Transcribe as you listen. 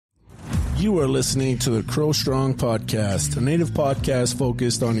You are listening to the Crow Strong Podcast, a native podcast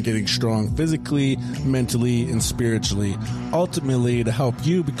focused on getting strong physically, mentally, and spiritually, ultimately to help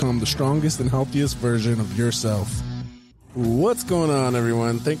you become the strongest and healthiest version of yourself. What's going on,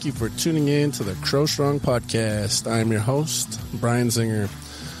 everyone? Thank you for tuning in to the Crow Strong Podcast. I am your host, Brian Singer.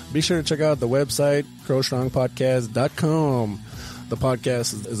 Be sure to check out the website, crowstrongpodcast.com. The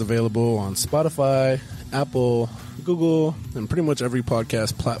podcast is available on Spotify, Apple, Google, and pretty much every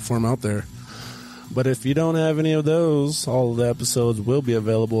podcast platform out there. But if you don't have any of those, all of the episodes will be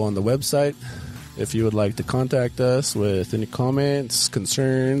available on the website. If you would like to contact us with any comments,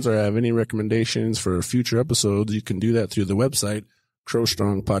 concerns, or have any recommendations for future episodes, you can do that through the website,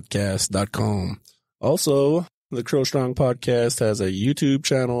 crowstrongpodcast.com. Also, the Crow Strong Podcast has a YouTube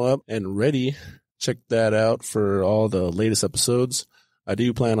channel up and ready. Check that out for all the latest episodes. I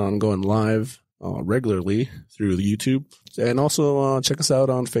do plan on going live regularly through the YouTube. And also check us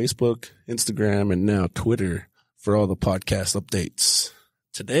out on Facebook, Instagram, and now Twitter for all the podcast updates.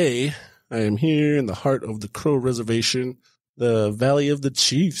 Today, I am here in the heart of the Crow Reservation, the Valley of the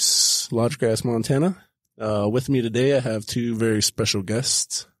Chiefs, Lodgegrass, Montana. With me today, I have two very special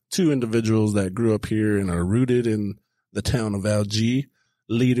guests, two individuals that grew up here and are rooted in the town of Algie,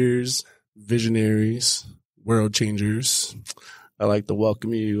 leaders, visionaries, world changers. I'd like to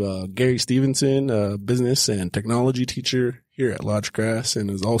welcome you, Gary Stevenson, a business and technology teacher here at Lodgegrass, and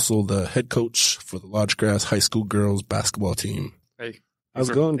is also the head coach for the Lodgegrass High School girls basketball team. Hey,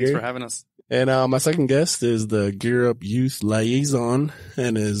 how's it going, Gary? Thanks for having us. And my second guest is the Gear Up Youth Liaison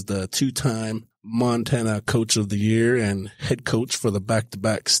and is the two-time Montana Coach of the Year and head coach for the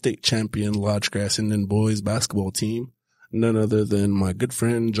back-to-back state champion Lodgegrass Indian boys basketball team. None other than my good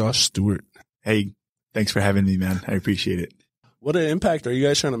friend Josh Stewart. Hey, thanks for having me, man. I appreciate it. What an impact are you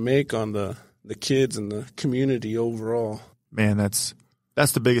guys trying to make on the kids and the community overall? Man, that's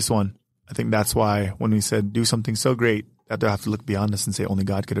the biggest one. I think that's why when we said do something so great that they'll have to look beyond us and say only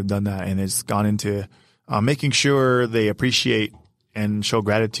God could have done that. And it's gone into making sure they appreciate and show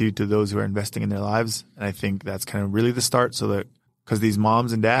gratitude to those who are investing in their lives. And I think that's kind of really the start, so that because these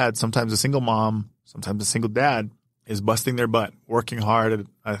moms and dads, sometimes a single mom, sometimes a single dad is busting their butt, working hard at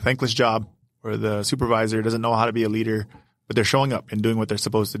a thankless job where the supervisor doesn't know how to be a leader, but they're showing up and doing what they're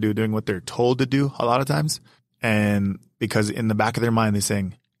supposed to do, doing what they're told to do a lot of times. And because in the back of their mind, they're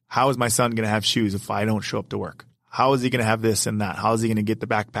saying, how is my son going to have shoes if I don't show up to work? How is he going to have this and that? How is he going to get the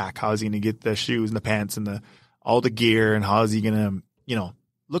backpack? How is he going to get the shoes and the pants and all the gear? And how is he going to,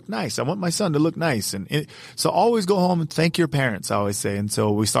 look nice? I want my son to look nice. So always go home and thank your parents, I always say. And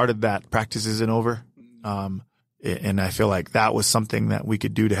so we started that. Practice isn't over. And I feel like that was something that we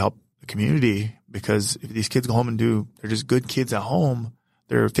could do to help the community, because if these kids go home and they're just good kids at home,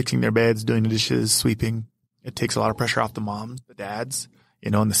 they're fixing their beds, doing the dishes, sweeping. It takes a lot of pressure off the moms, the dads,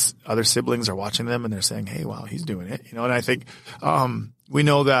 and the other siblings are watching them and they're saying, hey, wow, he's doing it. And I think, we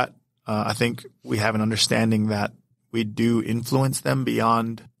know that, I think we have an understanding that we do influence them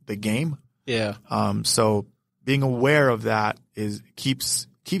beyond the game. Yeah. So being aware of that keeps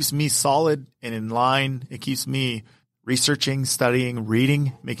me solid and in line. It keeps me researching, studying,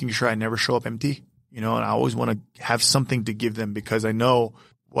 reading, making sure I never show up empty, and I always want to have something to give them, because I know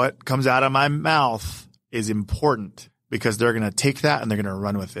what comes out of my mouth is important, because they're going to take that and they're going to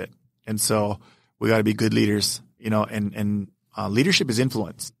run with it. And so we got to be good leaders, and leadership is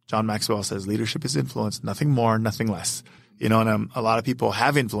influence. John Maxwell says leadership is influence, nothing more, nothing less, and a lot of people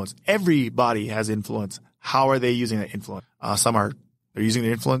have influence. Everybody has influence. How are they using that influence? They're using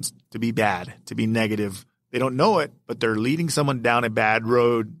their influence to be bad, to be negative. They don't know it, but they're leading someone down a bad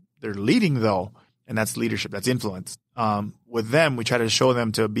road. They're leading, though, and that's leadership. That's influence. With them, we try to show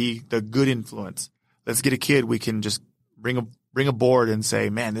them to be the good influence. Let's get a kid. We can just bring a board and say,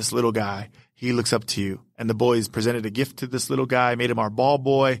 man, this little guy, he looks up to you. And the boys presented a gift to this little guy, made him our ball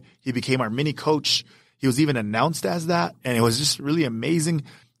boy. He became our mini coach. He was even announced as that, and it was just really amazing.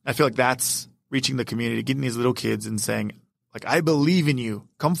 I feel like that's reaching the community, getting these little kids and saying, like, I believe in you.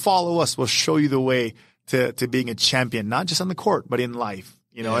 Come follow us. We'll show you the way to being a champion, not just on the court, but in life,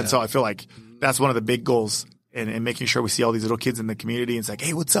 Yeah. And so I feel like that's one of the big goals, and making sure we see all these little kids in the community. And it's like,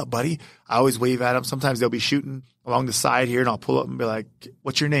 hey, what's up, buddy? I always wave at them. Sometimes they'll be shooting along the side here, and I'll pull up and be like,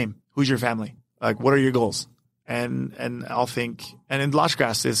 what's your name? Who's your family? Like, what are your goals? And I'll think, and in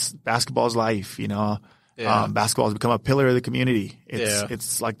Lodgegrass, basketball is life, Basketball has become a pillar of the community.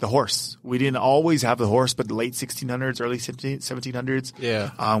 It's like the horse. We didn't always have the horse, but the late 1600s, early 1700s.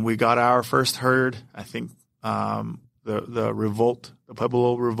 Yeah. We got our first herd. I think the revolt, the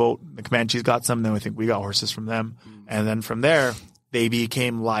Pueblo revolt, the Comanches got some. Then I think we got horses from them. And then from there, they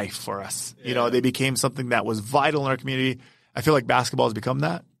became life for us. They became something that was vital in our community. I feel like basketball has become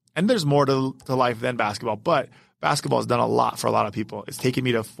that. and there's more to life than basketball, but basketball has done a lot for a lot of people. It's taken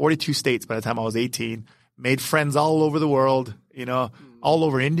me to 42 states by the time I was 18, made friends all over the world, all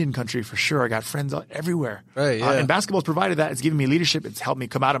over Indian country for sure. I got friends everywhere. Right, yeah. And basketball's provided that. It's given me leadership. It's helped me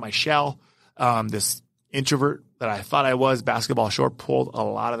come out of my shell. This introvert that I thought I was, basketball sure pulled a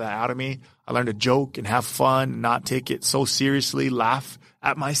lot of that out of me. I learned to joke and have fun and not take it so seriously, laugh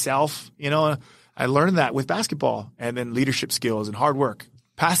at myself. I learned that with basketball, and then leadership skills and hard work.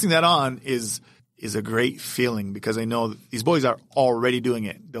 Passing that on is a great feeling because I know that these boys are already doing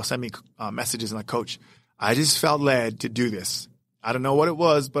it. They'll send me messages and like, Coach, I just felt led to do this. I don't know what it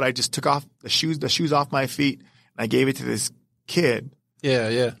was, but I just took off the shoes off my feet, and I gave it to this kid. Yeah,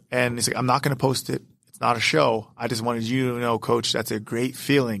 yeah. And he's like, I'm not going to post it. It's not a show. I just wanted you to know, Coach, that's a great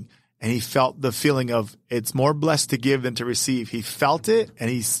feeling. And he felt the feeling of it's more blessed to give than to receive. He felt it, and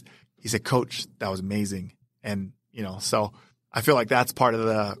he said, Coach, that was amazing. And, so I feel like that's part of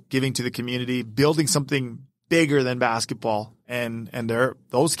the giving to the community, building something bigger than basketball. And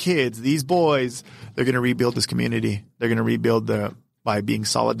those kids, these boys, they're going to rebuild this community. They're going to rebuild by being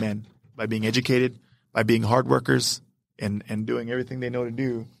solid men, by being educated, by being hard workers, and doing everything they know to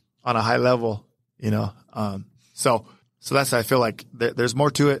do on a high level, So that's, I feel like there's more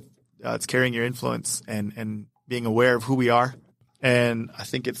to it. It's carrying your influence and being aware of who we are. And I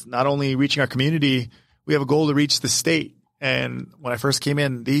think it's not only reaching our community, we have a goal to reach the state. And when I first came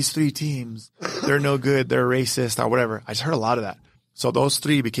in, these 3 teams, they're no good, they're racist or whatever. I just heard a lot of that. So those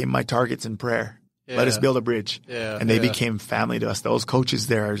 3 became my targets in prayer. Yeah. Let us build a bridge. Yeah, and they became family to us. Those coaches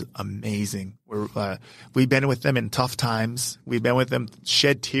there are amazing. We've been with them in tough times. We've been with them,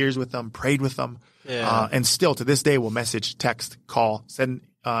 shed tears with them, prayed with them. Yeah. And still to this day we'll message, text, call, send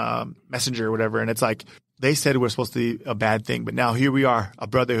messenger or whatever. And it's like they said we're supposed to be a bad thing, but now here we are, a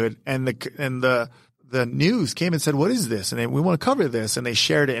brotherhood. And the news came and said, what is this? And we want to cover this. And they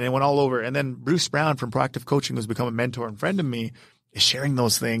shared it and it went all over. And then Bruce Brown from Proactive Coaching, who's become a mentor and friend of me, is sharing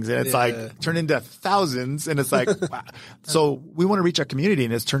those things. And it's like turned into thousands. And it's like, wow. So we want to reach our community,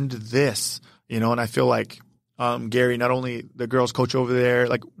 and it's turned into this, and I feel like, Gary, not only the girls coach over there,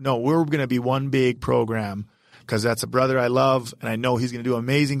 no, we're going to be one big program because that's a brother I love. And I know he's going to do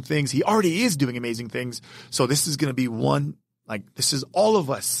amazing things. He already is doing amazing things. So this is going to be one. This is all of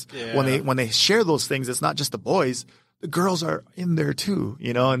us. Yeah. When they share those things, it's not just the boys, the girls are in there too,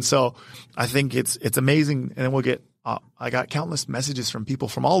 And so I think it's amazing. And then we'll get, I got countless messages from people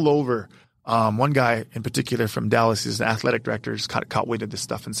from all over. One guy in particular from Dallas is an athletic director, just caught wind of this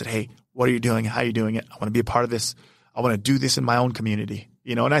stuff and said, hey, what are you doing? How are you doing it? I want to be a part of this. I want to do this in my own community,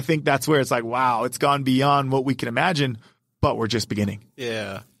 and I think that's where it's like, wow, it's gone beyond what we can imagine, but we're just beginning.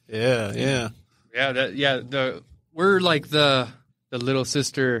 Yeah. We're like the little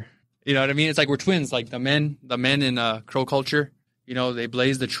sister, you know what I mean? It's like we're twins, like the men in Crow culture, they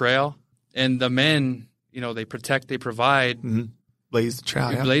blaze the trail, and the men, they protect, they provide. Mm-hmm. Blaze the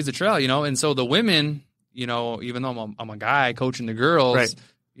trail. Yeah. Blaze the trail, and so the women, even though I'm a guy coaching the girls, right.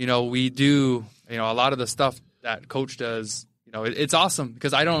 We do, a lot of the stuff that coach does, it's awesome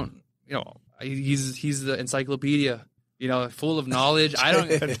because I don't, he's the encyclopedia. Full of knowledge. I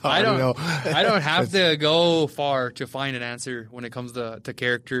don't have to go far to find an answer when it comes to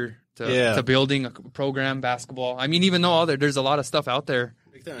character, to building a program, basketball. I mean, even though there's a lot of stuff out there,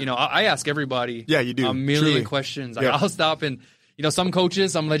 I ask everybody you do. a million questions. Yeah. I'll stop and, some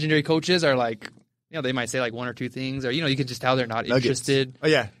coaches, some legendary coaches are like, they might say like 1 or 2 things, or, you can just tell they're not interested. Oh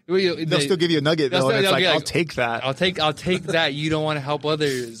yeah. They'll still give you a nugget though. And it's like, I'll take that. I'll take that. You don't want to help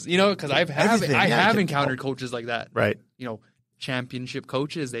others, cause I have encountered coaches like that. Right. Championship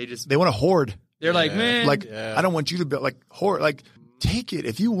coaches, they want to hoard. They're like, man, I don't want you to build hoard. Take it.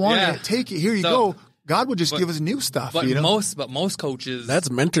 If you want it, take it. Here you go. God will just give us new stuff. But most coaches, that's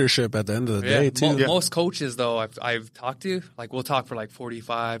mentorship at the end of the day too. Most coaches though, I've talked to, we'll talk for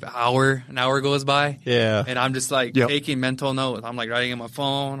 45 an hour goes by. Yeah. And I'm just taking mental notes. I'm writing on my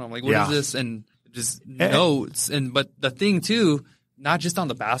phone. I'm like, what is this? And just notes. But the thing too, not just on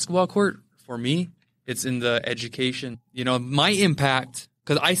the basketball court for me, it's in the education, my impact,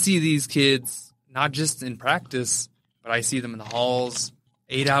 because I see these kids not just in practice, but I see them in the halls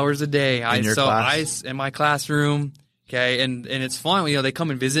 8 hours a day. In my classroom. Okay. And it's fun. They come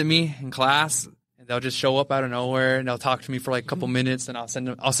and visit me in class, and they'll just show up out of nowhere, and they'll talk to me for a couple minutes, and I'll send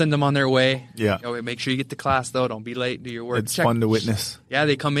them on their way. Yeah. Make sure you get to class though. Don't be late. Do your work. It's fun to witness. Yeah.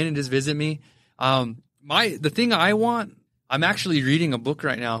 They come in and just visit me. The thing I want, I'm actually reading a book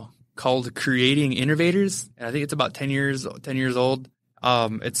right now called Creating Innovators. And I think it's about 10 years old.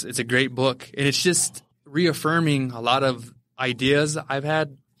 It's a great book, and it's just reaffirming a lot of ideas I've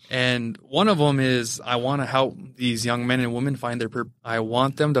had And one of them is I want to help these young men and women find their purpose. I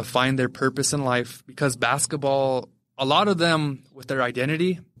want them to find their purpose in life, because basketball, a lot of them with their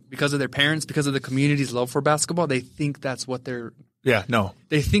identity, because of their parents, because of the community's love for basketball, they think that's what they're. Yeah, no.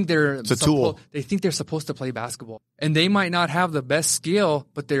 They think it's a tool. They think they're supposed to play basketball. And they might not have the best skill,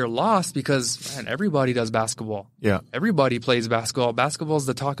 but they're lost because, man, everybody does basketball. Yeah. Everybody plays basketball. Basketball is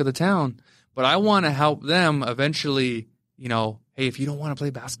the talk of the town. But I want to help them eventually, you know, hey, if you don't want to play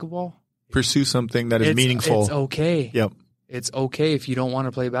basketball, pursue something that is meaningful. It's okay. Yep. It's okay if you don't want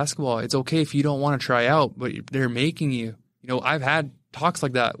to play basketball. It's okay if you don't want to try out, but they're making you. You know, I've had talks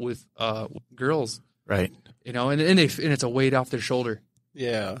like that with girls. Right. You know, and it's a weight off their shoulder.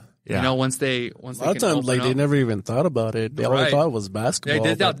 Yeah. You know, once they a lot of times, like, they never even thought about it. They only thought it was basketball.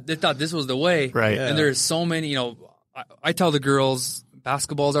 They thought this was the way. Right. And there's so many, you know, I tell the girls,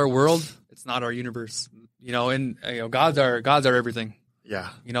 basketball's our world. It's not our universe. You know, and you know, God's our everything. Yeah.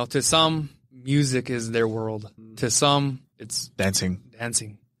 You know, to some, music is their world. To some, it's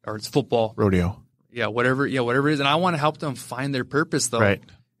dancing, or it's football, rodeo. Yeah, whatever it is. And I want to help them find their purpose, though. Right.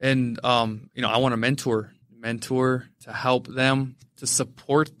 And you know, I want to mentor to help them, to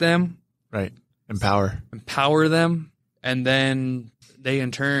support them. Right. Empower them, and then they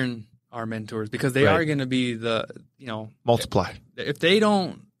in turn are mentors, because they are going to be the, you know, multiply. If they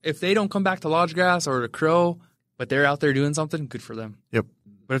don't come back to Lodgegrass or to Crow, but they're out there doing something, good for them. Yep.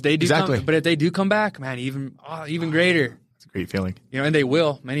 But if they do come back, man, even greater. It's a great feeling. You know, and they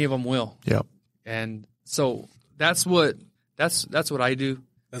will. Many of them will. Yep. And so that's what I do.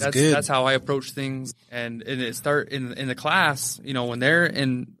 That's good. That's how I approach things. And it start in the class, you know, when they're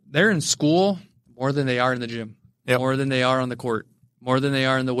in school more than they are in the gym, more than they are on the court, more than they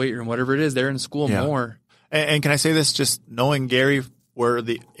are in the weight room, whatever it is, they're in school more. And can I say this? Just knowing Gary,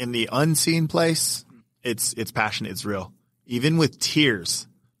 in the unseen place, it's passionate, it's real. Even with tears,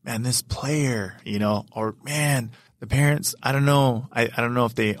 man, this player, you know, or man, the parents, I don't know. I don't know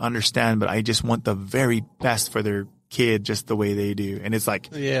if they understand, but I just want the very best for their kid, just the way they do. And it's like,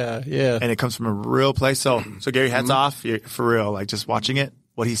 yeah. And it comes from a real place. So Gary, hats off, for real. Like, just watching it,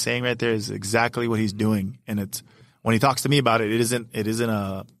 what he's saying right there is exactly what he's doing. And it's, when he talks to me about it, it isn't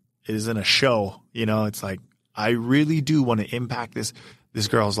a show, you know. It's like, I really do want to impact this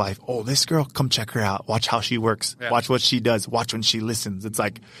girl's life. Oh, this girl, come check her out. Watch how she works. Yeah. Watch what she does. Watch when she listens. It's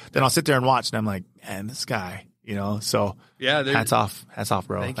like, then I'll sit there and watch, and I'm like, man, this guy, you know. So yeah, hats off,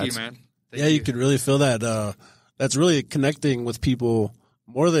 bro. Thank you, man. You could really feel that. That's really connecting with people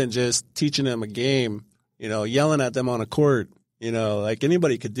more than just teaching them a game, you know, yelling at them on a court, you know, like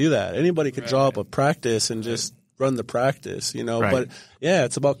anybody could do that. Anybody could draw up a practice and just run the practice, you know, but yeah,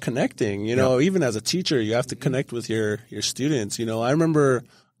 it's about connecting, you know, even as a teacher, you have to connect with your students. You know, I remember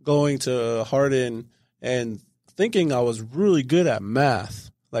going to Hardin and thinking I was really good at math.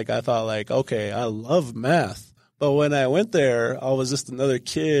 Like, I thought, like, okay, I love math. But when I went there, I was just another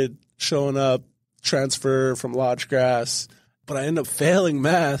kid showing up, transfer from Lodgegrass, but I ended up failing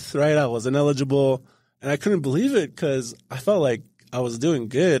math, right? I was ineligible, and I couldn't believe it because I felt like I was doing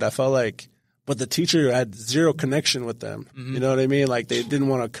good. I felt like, but the teacher had zero connection with them. You know what I mean? Like, they didn't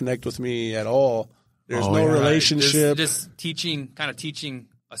want to connect with me at all. There's no relationship. Just teaching a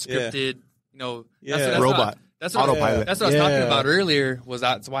scripted, you know, robot. Autopilot. That's what I was talking about earlier.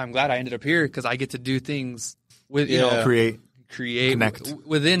 That's why I'm glad I ended up here, because I get to do things with, you know, create connect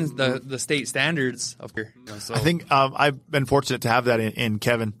within the state standards of here. You know, so. I think I've been fortunate to have that in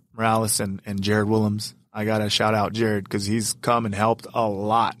Kevin Morales and Jared Willems. I got to shout out Jared, because he's come and helped a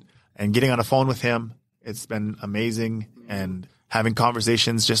lot. And getting on the phone with him, it's been amazing. And having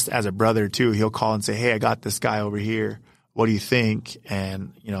conversations just as a brother too. He'll call and say, hey, I got this guy over here. What do you think?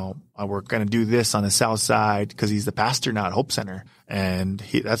 And, you know, we're going to do this on the south side, because he's the pastor now at Hope Center. And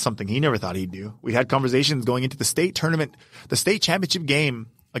that's something he never thought he'd do. We had conversations going into the state tournament, the state championship game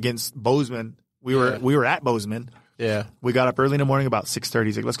against Bozeman. We were at Bozeman. Yeah. We got up early in the morning, about 6:30.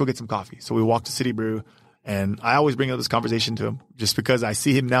 He's like, let's go get some coffee. So we walked to City Brew. And I always bring up this conversation to him just because I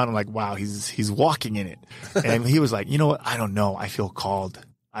see him now and I'm like, wow, he's walking in it. And he was like, you know what? I don't know. I feel called.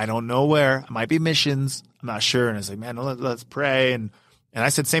 I don't know where. It might be missions. I'm not sure. And I was like, man, let's pray. And I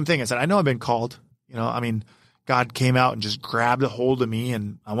said same thing. I said, I know I've been called. You know, I mean, God came out and just grabbed a hold of me,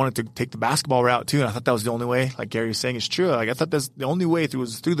 and I wanted to take the basketball route too. And I thought that was the only way. Like Gary was saying, it's true. Like, I thought that's the only way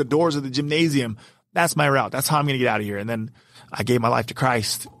was through the doors of the gymnasium. That's my route. That's how I'm going to get out of here. And then I gave my life to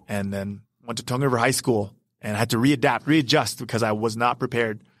Christ, and then went to Tongue River High School, and I had to readjust because I was not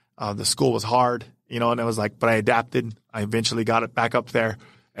prepared. The school was hard, you know, and it was like, but I adapted. I eventually got it back up there,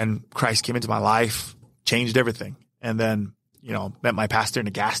 and Christ came into my life, changed everything. And then, you know, met my pastor in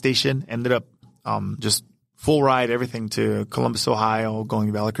a gas station, ended up, just full ride, everything to Columbus, Ohio, going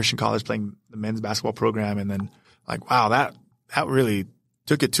to Valley Christian College, playing the men's basketball program. And then like, wow, that really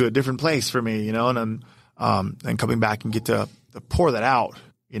took it to a different place for me, you know, and then coming back and get to pour that out,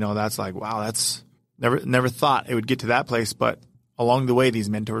 you know, that's like, wow, that's never thought it would get to that place. But along the way, these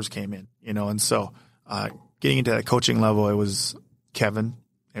mentors came in, you know, and so, getting into that coaching level, it was Kevin,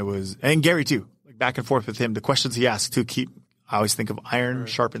 and Gary too, like back and forth with him, the questions he asked to keep. I always think of iron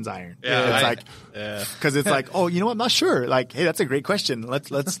sharpens iron. Yeah, Because it's like, oh, you know what? I'm not sure. Like, hey, that's a great question.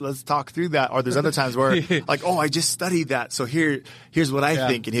 Let's talk through that. Or there's other times where like, oh, I just studied that. So here's what I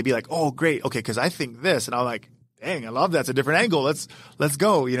think. And he'd be like, oh, great. Okay. Cause I think this. And I'm like, dang, I love that. It's a different angle. Let's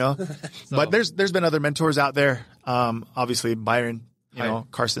go, you know, but there's been other mentors out there. Obviously Byron, you know,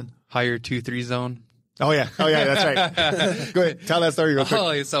 Carson. Higher 2-3 zone. Oh yeah. That's right. Go ahead. Tell that story real quick.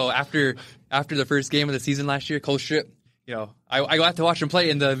 Oh, so after the first game of the season last year, Coach Strip, you know, I got to watch him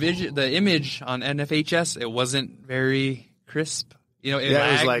play, and the image on NFHS, it wasn't very crisp. You know, it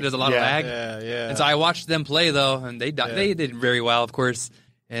lagged. Was like, there's a lot of lag. Yeah. And so I watched them play though, and they did very well, of course.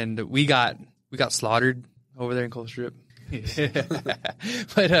 And we got slaughtered over there in Cold Strip.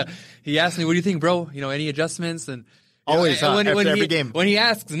 But he asked me, "What do you think, bro? You know, any adjustments?" And always after every game. When he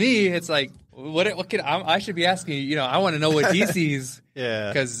asks me, it's like, what can I should be asking? You know, I want to know what he sees.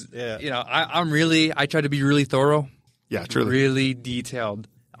 Because you know, I try to be really thorough. Yeah, truly. Really detailed.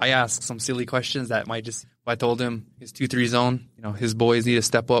 I asked some silly questions that might just, I told him his 2-3 zone, you know, his boys need to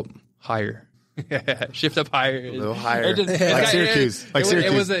step up higher. Shift up higher. A little higher. Like Syracuse.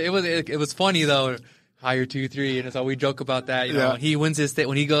 It was funny though. Higher 2-3, and so we joke about that. You know, when he wins his state,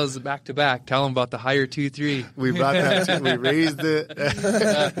 when he goes back to back, tell him about the higher 2-3. We brought that too. We raised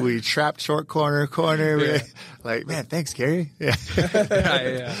it. We trapped short corner. Yeah. Like, man, thanks, Gary. Yeah.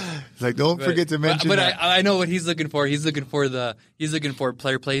 Like, don't forget to mention. But that. I know what he's looking for. He's looking for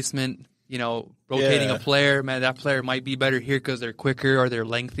player placement. You know, rotating a player. Man, that player might be better here because they're quicker or they're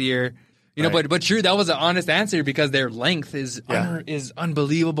lengthier. You know, but true, that was an honest answer because their length is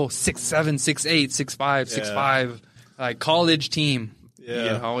unbelievable. 6'7", 6'8", 6'5", 6'5", college team. Yeah.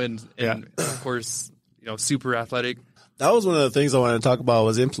 You know, and of course, you know, super athletic. That was one of the things I wanted to talk about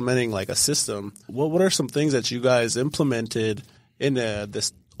was implementing like a system. What are some things that you guys implemented in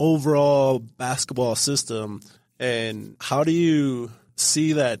this overall basketball system, and how do you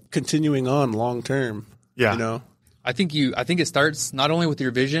see that continuing on long term? Yeah, you know, I think it starts not only with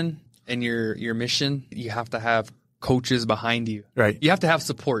your vision and your mission. You have to have coaches behind you. Right. You have to have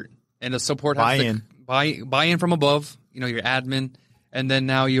support, and the support has buy-in from above. You know, your admin, and then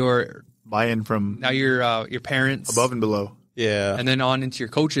now your buy-in from your parents above and below. Yeah. And then on into your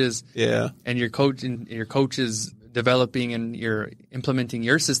coaches. Yeah. And your coaches developing and you're implementing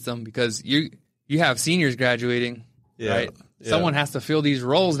your system because you have seniors graduating. Yeah. Right. Yeah. Someone has to fill these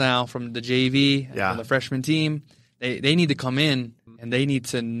roles now from the JV, from the freshman team. They need to come in. And they need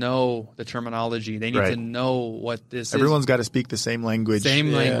to know the terminology. They need to know what this is. Everyone's got to speak the same language.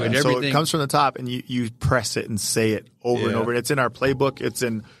 Everything. So it comes from the top, and you press it and say it over and over. It's in our playbook. It's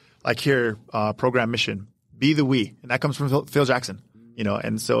in, like here, program mission, be the we. And that comes from Phil Jackson. You know,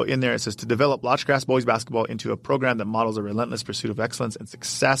 and so in there it says to develop Lodgegrass boys basketball into a program that models a relentless pursuit of excellence and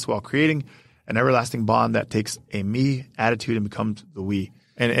success while creating an everlasting bond that takes a me attitude and becomes the we.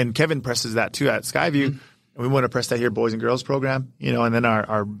 And Kevin presses that too at Skyview. Mm-hmm. And we want to press that here, boys and girls program, you know, and then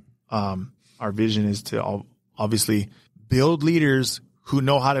our vision is to obviously build leaders who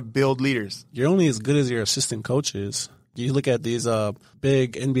know how to build leaders. You're only as good as your assistant coaches. You look at these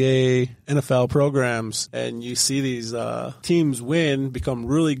big NBA, NFL programs, and you see these teams win, become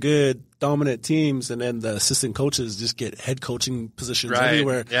really good, dominant teams, and then the assistant coaches just get head coaching positions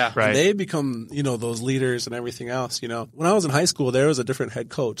everywhere. Yeah, and they become, you know, those leaders and everything else. You know, when I was in high school, there was a different head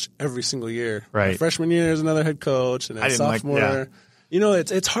coach every single year. Right. Freshman year, there's another head coach, and then sophomore. You know,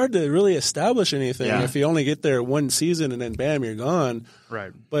 it's hard to really establish anything if you only get there one season and then bam, you're gone.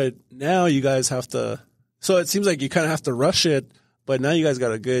 Right. But now you guys have to. So it seems like you kind of have to rush it, but now you guys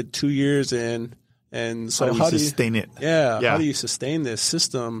got a good 2 years in, and so how do you sustain it? Yeah, how do you sustain this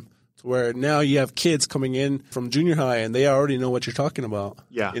system to where now you have kids coming in from junior high and they already know what you're talking about?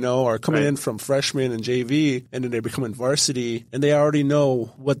 Yeah, you know, or coming in from freshman and JV, and then they're becoming varsity, and they already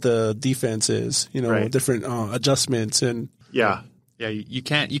know what the defense is. You know, different adjustments and you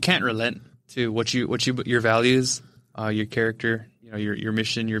can't relent to your values, your character, you know, your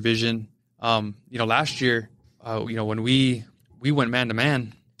mission, your vision. You know, last year, you know, when we went man to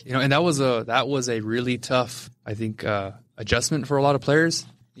man, you know, and that was a really tough, I think, adjustment for a lot of players,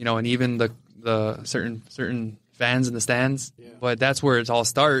 you know, and even the certain fans in the stands. Yeah. But that's where it all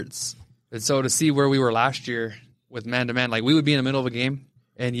starts. And so to see where we were last year with man to man, like we would be in the middle of a game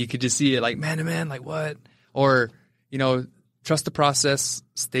and you could just see it like man to man, like what or, you know, trust the process,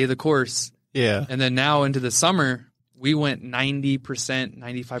 stay the course. Yeah. And then now into the summer, we went 90%,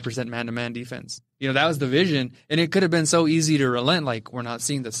 95% man-to-man defense. You know, that was the vision. And it could have been so easy to relent. Like, we're not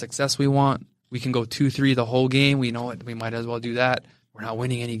seeing the success we want. We can go 2-3 the whole game. We know it. We might as well do that. We're not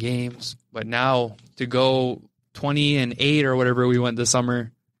winning any games. But now to go 20-8 or whatever we went this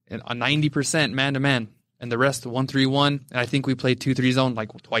summer, and a 90% man-to-man, and the rest 1-3-1. And I think we played 2-3 zone like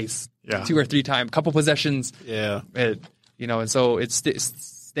twice, 2 or 3 times, couple possessions. Yeah. You know, and so it's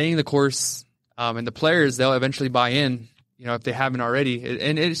staying the course. And the players, they'll eventually buy in, you know, if they haven't already.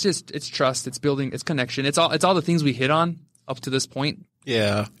 And it's trust, it's building, it's connection. It's all the things we hit on up to this point.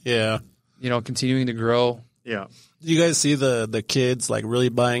 Yeah. Yeah. You know, continuing to grow. Yeah. Do you guys see the kids like really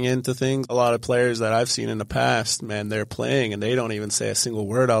buying into things? A lot of players that I've seen in the past, man, they're playing and they don't even say a single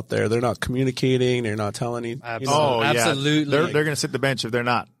word out there. They're not communicating. They're not telling you. Oh, absolutely. Yeah. They're going to sit the bench if they're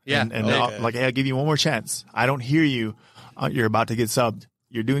not. Yeah. And like, hey, I'll give you one more chance. I don't hear you. You're about to get subbed.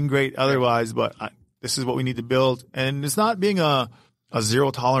 You're doing great otherwise, but this is what we need to build. And it's not being a zero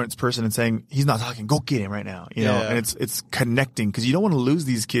tolerance person and saying, he's not talking, go get him right now. You know, and it's connecting because you don't want to lose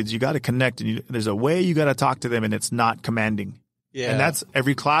these kids. You got to connect and there's a way you got to talk to them and it's not commanding. Yeah. And that's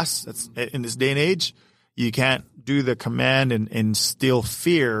every class. That's in this day and age. You can't do the command and instill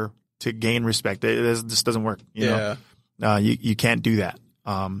fear to gain respect. It just doesn't work. You know, you can't do that.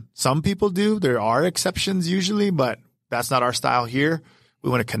 Some people do. There are exceptions usually, but that's not our style here. We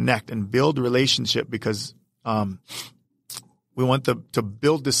want to connect and build a relationship because we want them to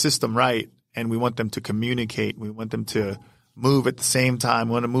build the system right, and we want them to communicate. We want them to move at the same time.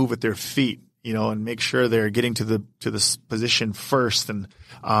 We want to move with their feet, you know, and make sure they're getting to the position first. And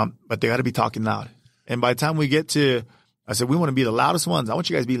but they got to be talking loud. And by the time we get to, I said we want to be the loudest ones. I want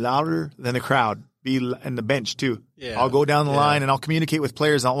you guys to be louder than the crowd. Be in the bench too. Yeah. I'll go down the line and I'll communicate with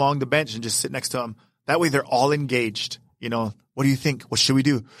players along the bench and just sit next to them. That way they're all engaged. You know, what do you think? What should we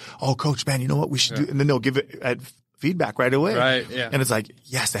do? Oh, coach, man, you know what we should do? And then they'll give it feedback right away. Right, yeah. And it's like,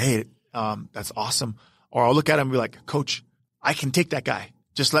 yes, hey, that's awesome. Or I'll look at him and be like, coach, I can take that guy.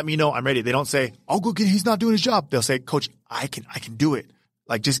 Just let me know I'm ready. They don't say, I'll go get him. He's not doing his job. They'll say, coach, I can do it.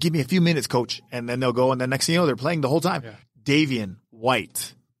 Like, just give me a few minutes, coach. And then they'll go. And then next thing you know, they're playing the whole time. Yeah. Davian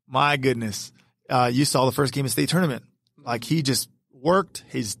White, my goodness. You saw the first game of state tournament. Like, he just worked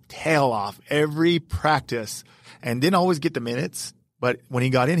his tail off every practice. And didn't always get the minutes, but when he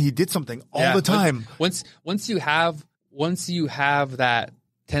got in, he did something all the time. Once you have that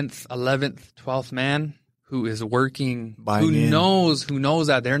 10th, 11th, 12th man who is working, who knows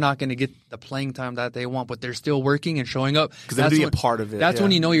that they're not going to get the playing time that they want, but they're still working and showing up because they're doing a part of it. That's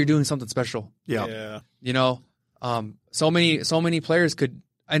when you know you're doing something special. Yeah. You know, so many players could,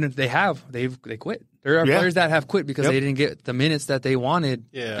 and they quit. There are players that have quit because they didn't get the minutes that they wanted,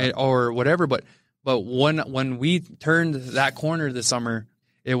 or whatever. But when we turned that corner this summer,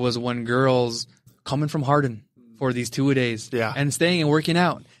 it was when girls coming from Hardin for these 2-a-days and staying and working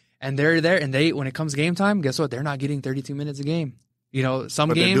out. And they're there, and when it comes game time, guess what? They're not getting 32 minutes a game. You know, but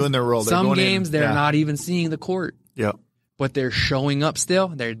games, they're doing their role. Some games, they're not even seeing the court. Yeah. But they're showing up still.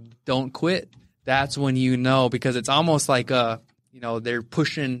 They don't quit. That's when you know, because it's almost like, they're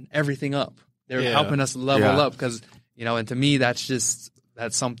pushing everything up. They're helping us level up because, you know, and to me, that's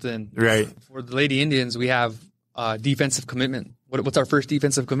something. Right. For the Lady Indians, we have defensive commitment. What's our first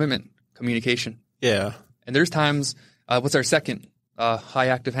defensive commitment? Communication. Yeah. And there's times, what's our second? High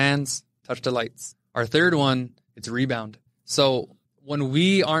active hands, touch the lights. Our third one, it's rebound. So when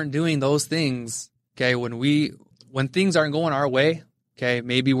we aren't doing those things, okay, when things aren't going our way, okay,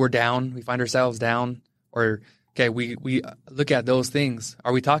 maybe we're down, we find ourselves down, or, okay, we look at those things.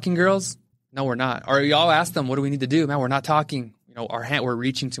 Are we talking, girls? No, we're not. Or y'all ask them, what do we need to do? Man, we're not talking. You know, we're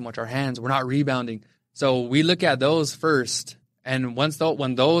reaching too much, our hands, we're not rebounding. So we look at those first. And when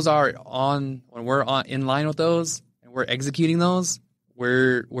those are on, when we're in line with those and we're executing those,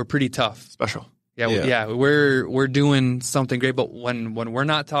 we're pretty tough. Special. Yeah. We're doing something great. But when we're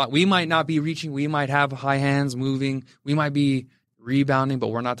not talking, we might not be reaching, we might have high hands moving, we might be rebounding, but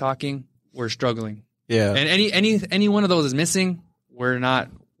we're not talking, we're struggling. Yeah. And any one of those is missing, we're not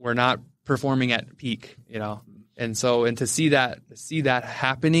performing at peak, you know. And to see that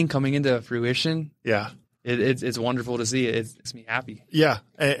happening, coming into fruition, it's wonderful to see. It makes me happy. Yeah,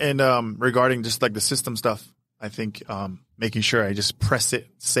 and regarding just like the system stuff, I think making sure I just press it,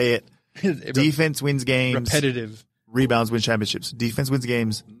 say it. Defense wins games. Repetitive. Rebounds win championships. Defense wins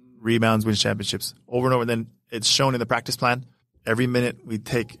games. Rebounds wins championships. Over and over. And then it's shown in the practice plan. Every minute we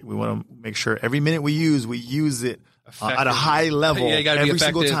want to make sure every minute we use it at a high level every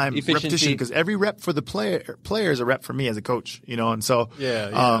single time, efficiency. repetition, because every rep for the player is a rep for me as a coach, and so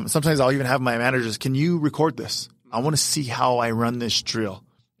sometimes I'll even have my managers, can you record this? I want to see how I run this drill,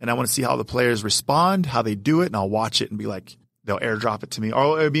 and I want to see how the players respond, how they do it, and I'll watch it and be like, they'll airdrop it to me,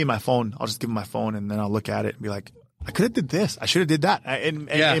 or it'll be in my phone. I'll just give them my phone, and then I'll look at it and be like, I could have did this. I should have did that, and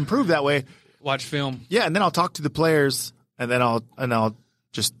improve that way. Watch film. Yeah, and then I'll talk to the players, and then I'll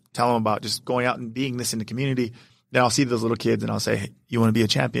just tell them about just going out and being this in the community. Then I'll see those little kids, and I'll say, hey, you want to be a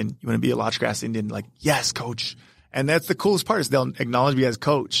champion? You want to be a Lodge Grass Indian? Like, yes, coach. And that's the coolest part is they'll acknowledge me as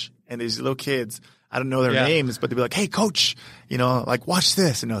coach. And these little kids, I don't know their names, but they'll be like, hey, coach, like, watch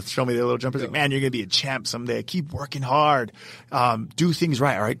this. And they'll show me their little jumpers. Like, man, you're going to be a champ someday. Keep working hard. Do things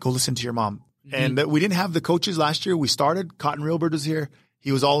right. All right, go listen to your mom. Mm-hmm. And we didn't have the coaches last year. We started. Cotton Reelbird was here.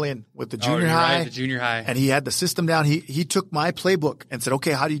 He was all in with the junior high. Right, the junior high. And he had the system down. He took my playbook and said,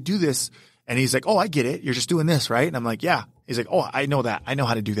 okay, how do you do this? And he's like, oh, I get it. You're just doing this, right? And I'm like, yeah. He's like, oh, I know that. I know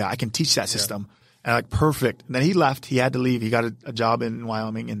how to do that. I can teach that system. And I'm like, perfect. And then he left. He had to leave. He got a job in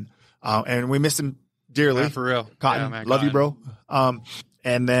Wyoming, and we missed him dearly. Yeah, for real. Cotton, man, love Cotton. you, bro.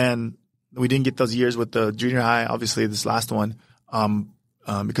 And then we didn't get those years with the junior high, obviously this last one,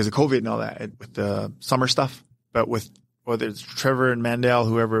 because of COVID and all that, with the summer stuff. But with whether it's Trevor and Mandel,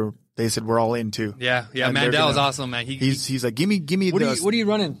 whoever, they said we're all in too. Yeah. Mandel's awesome, man. He's like, give me what are you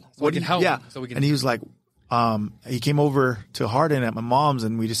running? So we can help. Yeah. So we can. And he was like, he came over to Hardin at my mom's,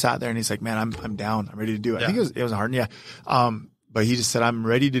 and we just sat there, and he's like, man, I'm down. I'm ready to do it. Yeah. I think it was Hardin. Yeah. But he just said, I'm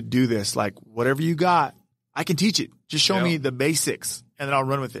ready to do this. Like, whatever you got, I can teach it. Just show me the basics, and then I'll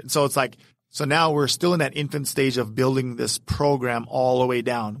run with it. And so it's like, so now we're still in that infant stage of building this program all the way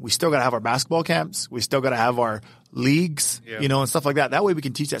down. We still got to have our basketball camps. We still got to have our leagues, and stuff like that. That way we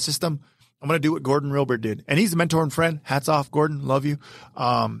can teach that system. I'm going to do what Gordon Reelbird did. And he's a mentor and friend. Hats off, Gordon. Love you.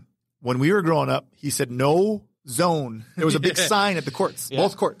 When we were growing up, he said, no zone. There was a big sign at the courts,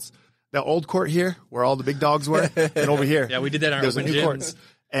 both courts. The old court here, where all the big dogs were, and over here. Yeah, we did that in our There's a new court.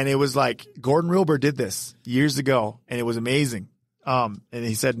 And it was like, Gordon Reelbird did this years ago, and it was amazing. And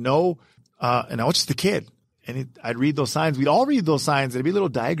he said, no, and I was just a kid. And I'd read those signs. We'd all read those signs. There'd be little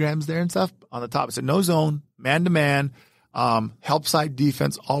diagrams there and stuff on the top. It said, no zone, man-to-man, help side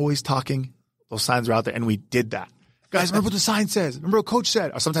defense, always talking. Those signs were out there, and we did that. Guys, remember what the sign says. Remember what coach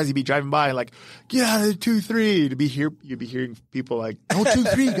said. Or sometimes he'd be driving by and like, get out of the 2-3. You'd be hearing people like, no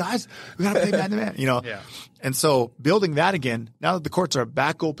 2-3, guys. We got to play man-to-man, Yeah. And so building that again, now that the courts are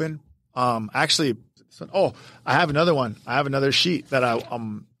back open, actually, I have another one. I have another sheet that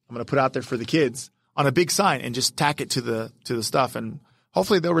I'm going to put out there for the kids on a big sign and just tack it to the stuff. And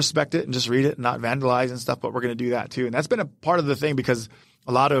hopefully they'll respect it and just read it and not vandalize and stuff. But we're going to do that too. And that's been a part of the thing, because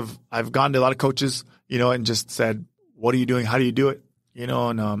I've gone to a lot of coaches, and just said, what are you doing? How do you do it?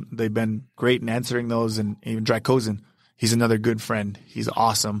 And they've been great in answering those. And even Dracozen, he's another good friend. He's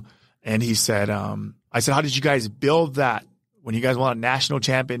awesome. And he said, I said, how did you guys build that when you guys won a national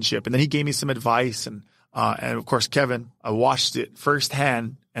championship? And then he gave me some advice. And of course, Kevin, I watched it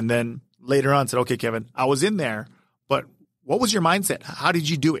firsthand. And then later on said, okay, Kevin, I was in there, but what was your mindset? How did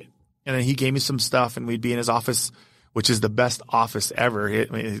you do it? And then he gave me some stuff, and we'd be in his office, which is the best office ever.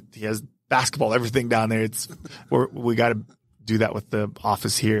 He has basketball, everything down there. We got to do that with the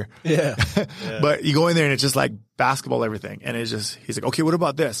office here. Yeah. But you go in there and it's just like basketball, everything. And it's just, he's like, okay, what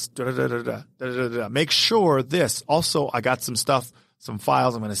about this? Make sure this. Also, I got some stuff, some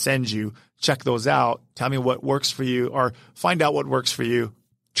files I'm going to send you. Check those out. Tell me what works for you, or find out what works for you.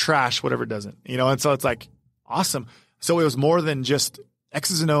 Trash whatever doesn't, And so it's like, awesome. So it was more than just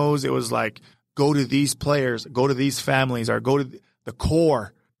X's and O's. It was like, go to these players, go to these families, or go to the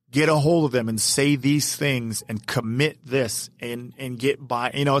core. Get a hold of them and say these things and commit this and get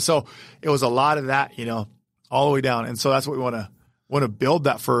by, so it was a lot of that, all the way down. And so that's what we want to build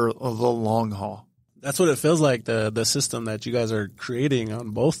that for the long haul. That's what it feels like, the system that you guys are creating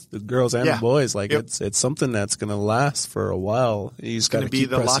on both the girls and the boys. Like it's something that's going to last for a while. You just got to keep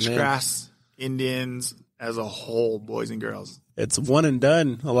pressing in. It's going to be the Lodge Grass Indians as a whole, boys and girls. It's one and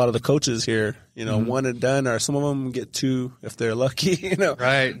done. A lot of the coaches here, one and done, or some of them get two if they're lucky,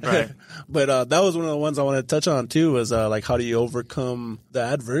 Right. But that was one of the ones I wanted to touch on too, was like, how do you overcome the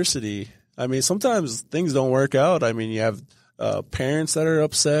adversity? I mean, sometimes things don't work out. I mean, you have parents that are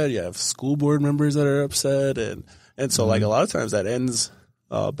upset, you have school board members that are upset, and so like a lot of times that ends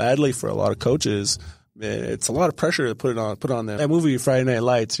badly for a lot of coaches. It's a lot of pressure to put on them. That movie Friday Night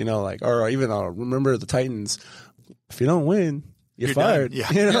Lights, or even remember the Titans. If you don't win, you're fired. Done.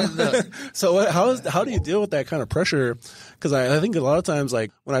 Yeah. So how do you deal with that kind of pressure? Because I think a lot of times,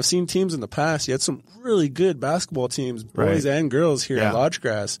 like when I've seen teams in the past, you had some really good basketball teams, boys and girls here at Lodge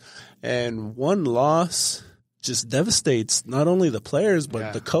Grass, and one loss just devastates not only the players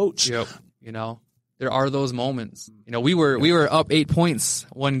but the coach. Yep. You know, there are those moments. You know, we were up 8 points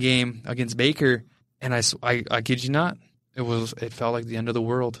one game against Baker, and I kid you not, it felt like the end of the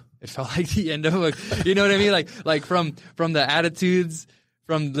world. It felt like the end of you know what I mean? Like from the attitudes,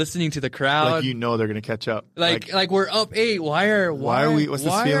 from listening to the crowd. Like, you know, they're going to catch up. Like we're up 8. Why are we, what's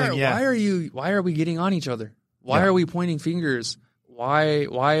this feeling? Why are we getting on each other? Why are we pointing fingers?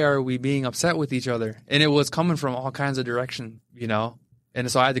 Why are we being upset with each other? And it was coming from all kinds of directions, you know? And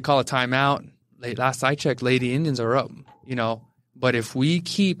so I had to call a timeout. Last I checked, Lady Indians are up, you know? But if we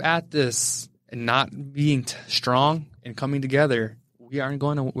keep at this and not being strong and coming together,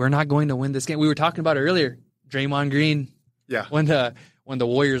 we're not going to win this game. We were talking about it earlier. Draymond Green. Yeah. When the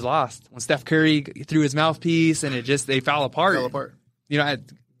Warriors lost, when Steph Curry threw his mouthpiece and they fell apart. You know,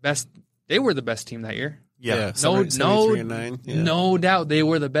 they were the best team that year. Yeah. No doubt they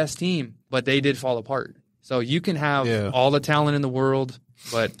were the best team, but they did fall apart. So you can have all the talent in the world,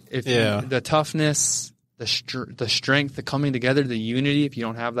 but if the toughness, the strength, the coming together, the unity, if you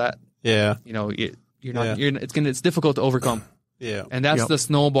don't have that, you know, it's difficult to overcome. Yeah. And that's the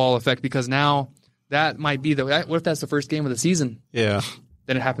snowball effect, because now that might be what if that's the first game of the season? Yeah.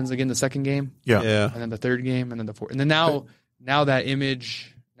 Then it happens again the second game. Yeah. And then the third game, and then the fourth. And then now that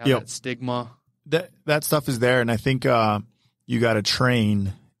image, that stigma. That stuff is there, and I think you got to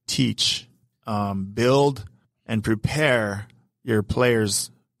train, teach, build, and prepare your players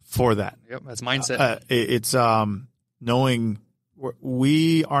for that. Yep, that's mindset. It's knowing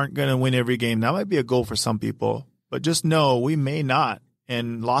we aren't going to win every game. That might be a goal for some people, but just know we may not,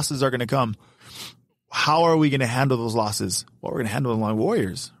 and losses are going to come. How are we going to handle those losses? Well, we're going to handle them like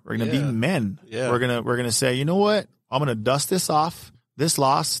warriors. We're going to be men. Yeah. We're going to say, you know what? I'm going to dust this off. This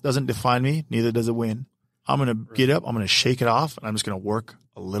loss doesn't define me. Neither does it win. I'm going to get up. I'm going to shake it off, and I'm just going to work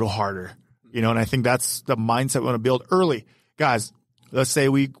a little harder. You know, and I think that's the mindset we want to build early. Guys, let's say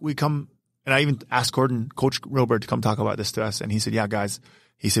we come, and I even asked Coach Wilbert to come talk about this to us, and he said, yeah, guys,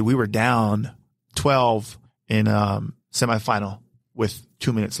 he said, we were down 12 in semifinal with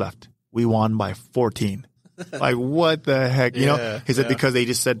 2 minutes left. We won by 14. Like, what the heck? You know, he said, because they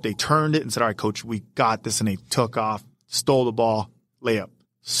just said, they turned it and said, all right, coach, we got this. And they took off, stole the ball, layup,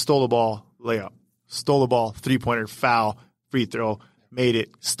 stole the ball, layup, stole the ball, 3-pointer, foul, free throw, made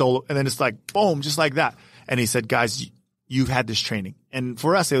it, stole it. And then it's like, boom, just like that. And he said, guys, you've had this training. And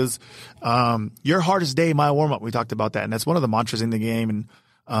for us, it was your hardest day, my warm-up. We talked about that. And that's one of the mantras in the game.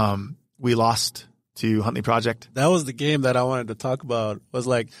 And we lost to Huntley Project. That was the game that I wanted to talk about. Was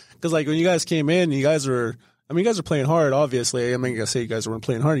like, because like when you guys came in, you guys were playing hard, obviously. I mean, I say you guys weren't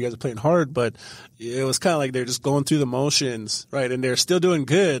playing hard. You guys were playing hard, but it was kind of like they're just going through the motions, right? And they're still doing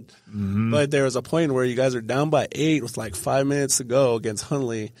good. Mm-hmm. But there was a point where you guys are down by 8 with like 5 minutes to go against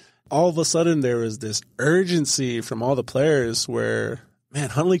Huntley. All of a sudden, there was this urgency from all the players where, man,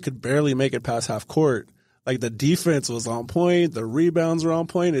 Huntley could barely make it past half court. Like, the defense was on point, the rebounds were on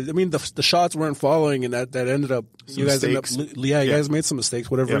point. I mean, the shots weren't following, and that ended up you guys made some mistakes,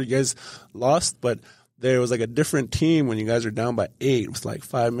 whatever. You guys lost, but there was like a different team when you guys are down by 8 with like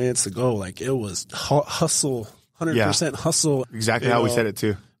 5 minutes to go. Like, it was hustle, 100% hustle. Exactly how we said it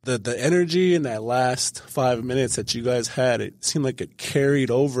too. The energy in that last 5 minutes that you guys had, it seemed like it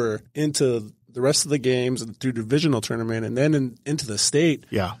carried over into the rest of the games and through divisional tournament, and then into the state.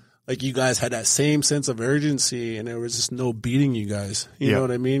 Yeah. Like, you guys had that same sense of urgency, and there was just no beating you guys. You know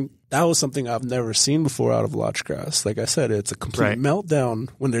what I mean? That was something I've never seen before out of Lodgecraft. Like I said, it's a complete meltdown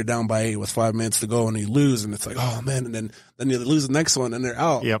when they're down by 8 with 5 minutes to go and you lose, and it's like, oh, man, and then you lose the next one, and they're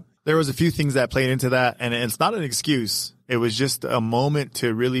out. Yep. There was a few things that played into that, and it's not an excuse. It was just a moment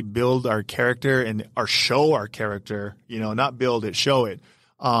to really build our character and show our character, not build it, show it.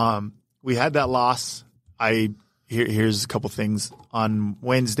 We had that loss. Here's a couple things. On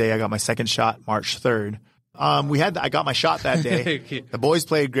Wednesday, I got my second shot, March 3rd. I got my shot that day. The boys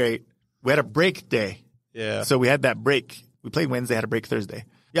played great. We had a break day. Yeah. So we had that break. We played Wednesday, had a break Thursday.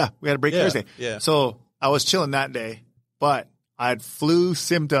 Yeah, we had a break Thursday. Yeah. So I was chilling that day, but I had flu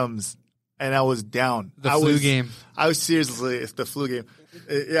symptoms and I was down. The flu game. I was seriously, it's the flu game.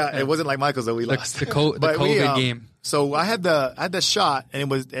 It wasn't like Michael's that we lost. The COVID game. So I had the shot,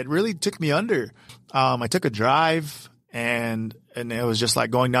 and it really took me under. I took a drive, and it was just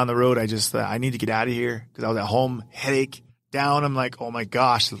like going down the road. I need to get out of here because I was at home, headache, down. I'm like, oh my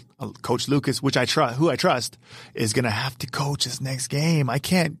gosh, Coach Lucas, who I trust, is gonna have to coach this next game. I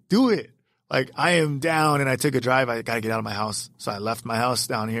can't do it. Like, I am down, and I took a drive. I got to get out of my house. So I left my house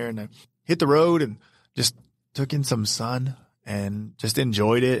down here and I hit the road and just took in some sun and just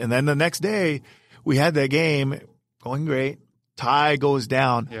enjoyed it. And then the next day we had that game going great. Ty goes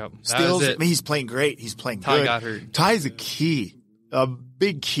down. Yep. Still, he's playing great. He's playing Ty good. got hurt. Ty's a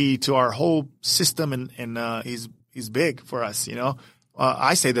big key to our whole system, and he's big for us.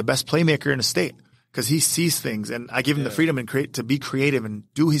 I say the best playmaker in the state because he sees things, and I give him the freedom to be creative and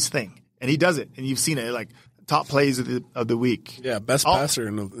do his thing, and he does it. And you've seen it, like top plays of the week. Yeah, best passer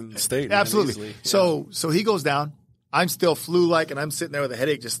in the state. Absolutely. Man, so he goes down. I'm still flu-like, and I'm sitting there with a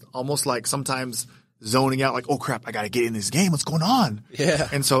headache, just almost like sometimes zoning out, like, oh crap, I got to get in this game. What's going on? Yeah.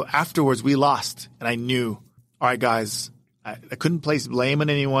 And so afterwards we lost, and I knew, all right, guys, I couldn't place blame on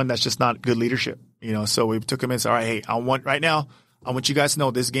anyone. That's just not good leadership. So we took him in and said, all right, hey, I want you guys to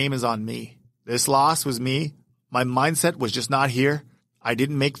know this game is on me. This loss was me. My mindset was just not here. I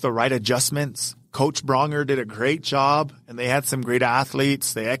didn't make the right adjustments. Coach Bronger did a great job, and they had some great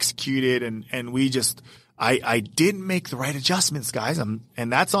athletes. They executed, and we just, I didn't make the right adjustments, guys. And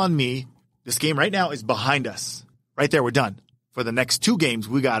that's on me. This game right now is behind us. Right there, we're done. For the next 2 games,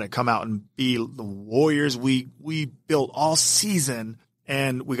 we got to come out and be the Warriors we built all season,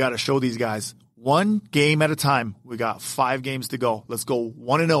 and we got to show these guys one game at a time. We got 5 games to go. Let's go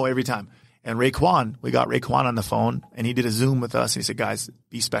 1-0 every time. And we got Raekwon on the phone, and he did a Zoom with us, and he said, guys,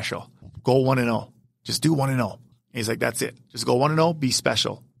 be special. Go 1-0. Just do 1-0. And he's like, that's it. Just go 1-0, be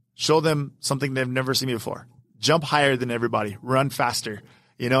special. Show them something they've never seen before. Jump higher than everybody. Run faster.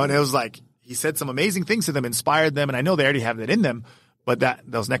 And it was like, he said some amazing things to them, inspired them, and I know they already have that in them, but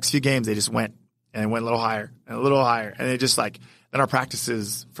those next few games, they just went a little higher and a little higher. And it just like, then our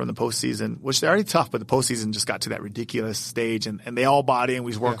practices from the postseason, which they're already tough, but the postseason just got to that ridiculous stage, and they all bought in.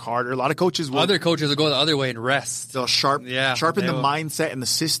 We just work harder. A lot of coaches will. Other coaches will go the other way and rest. They'll sharpen the mindset and the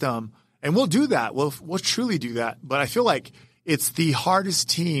system, and we'll do that. We'll truly do that. But I feel like it's the hardest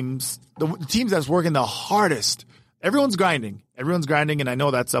teams, the teams that's working the hardest. Everyone's grinding, and I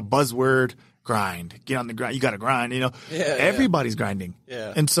know that's a buzzword. Grind. Get on the grind. You got to grind. Everybody's grinding.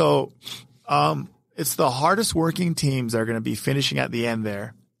 Yeah. And so, it's the hardest working teams that are going to be finishing at the end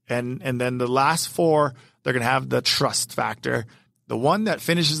there. And then the last 4, they're going to have the trust factor. The one that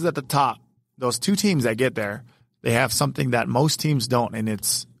finishes at the top, those 2 teams that get there, they have something that most teams don't. And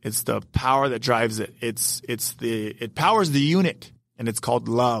it's the power that drives it. It powers the unit, and it's called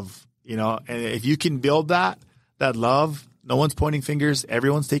love, and if you can build that love, no one's pointing fingers.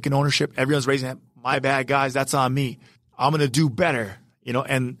 Everyone's taking ownership. Everyone's raising hand. My bad, guys. That's on me. I'm going to do better,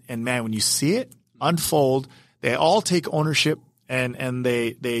 and man, when you see it unfold, they all take ownership and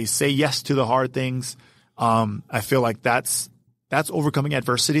they say yes to the hard things. I feel like that's overcoming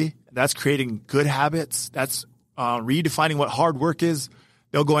adversity. That's creating good habits. That's redefining what hard work is.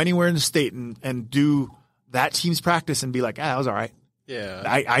 They'll go anywhere in the state and do that team's practice and be like, that was all right. Yeah.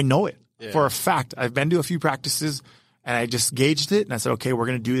 I know it for a fact. I've been to a few practices, and I just gauged it, and I said, okay, we're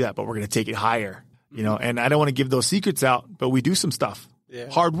going to do that, but we're going to take it higher. And I don't want to give those secrets out, but we do some stuff. Yeah.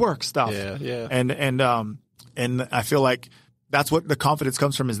 Hard work stuff. Yeah. And I feel like that's what the confidence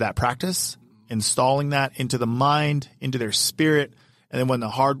comes from, is that practice, installing that into the mind, into their spirit. And then when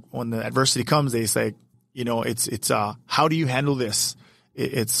the adversity comes, they say, it's how do you handle this?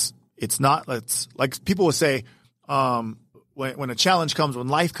 It's like people will say, when a challenge comes, when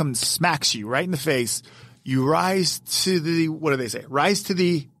life comes, smacks you right in the face, you rise to the, what do they say? Rise to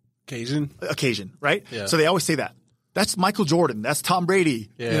the occasion, right? Yeah. So they always say that. That's Michael Jordan. That's Tom Brady.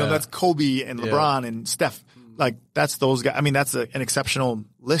 Yeah. That's Kobe and LeBron and Steph. Like, that's those guys. I mean, that's an exceptional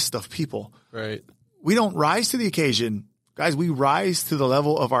list of people. Right. We don't rise to the occasion. Guys, we rise to the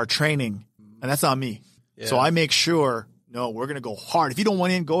level of our training, and that's on me. Yeah. So I make sure, no, we're going to go hard. If you don't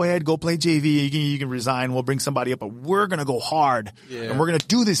want in, go ahead, go play JV. You can resign. We'll bring somebody up, but we're going to go hard, and we're going to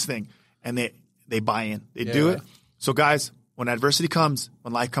do this thing. And they buy in. They do it. So, guys, when adversity comes,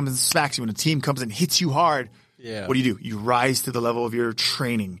 when life comes and smacks you, when a team comes and hits you hard, what do? You rise to the level of your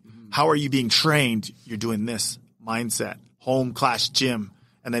training. How are you being trained? You're doing this mindset, home, class, gym,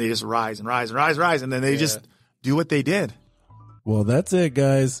 and then they just rise and rise and rise and rise, and then they just do what they did. Well, that's it,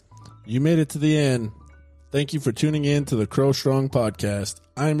 guys. You made it to the end. Thank you for tuning in to the Crow Strong Podcast.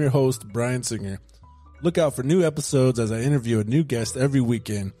 I'm your host, Brian Singer. Look out for new episodes as I interview a new guest every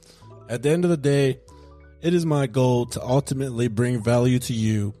weekend. At the end of the day, it is my goal to ultimately bring value to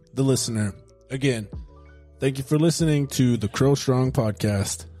you, the listener. Again, thank you for listening to the Crow Strong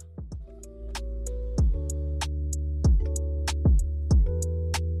Podcast.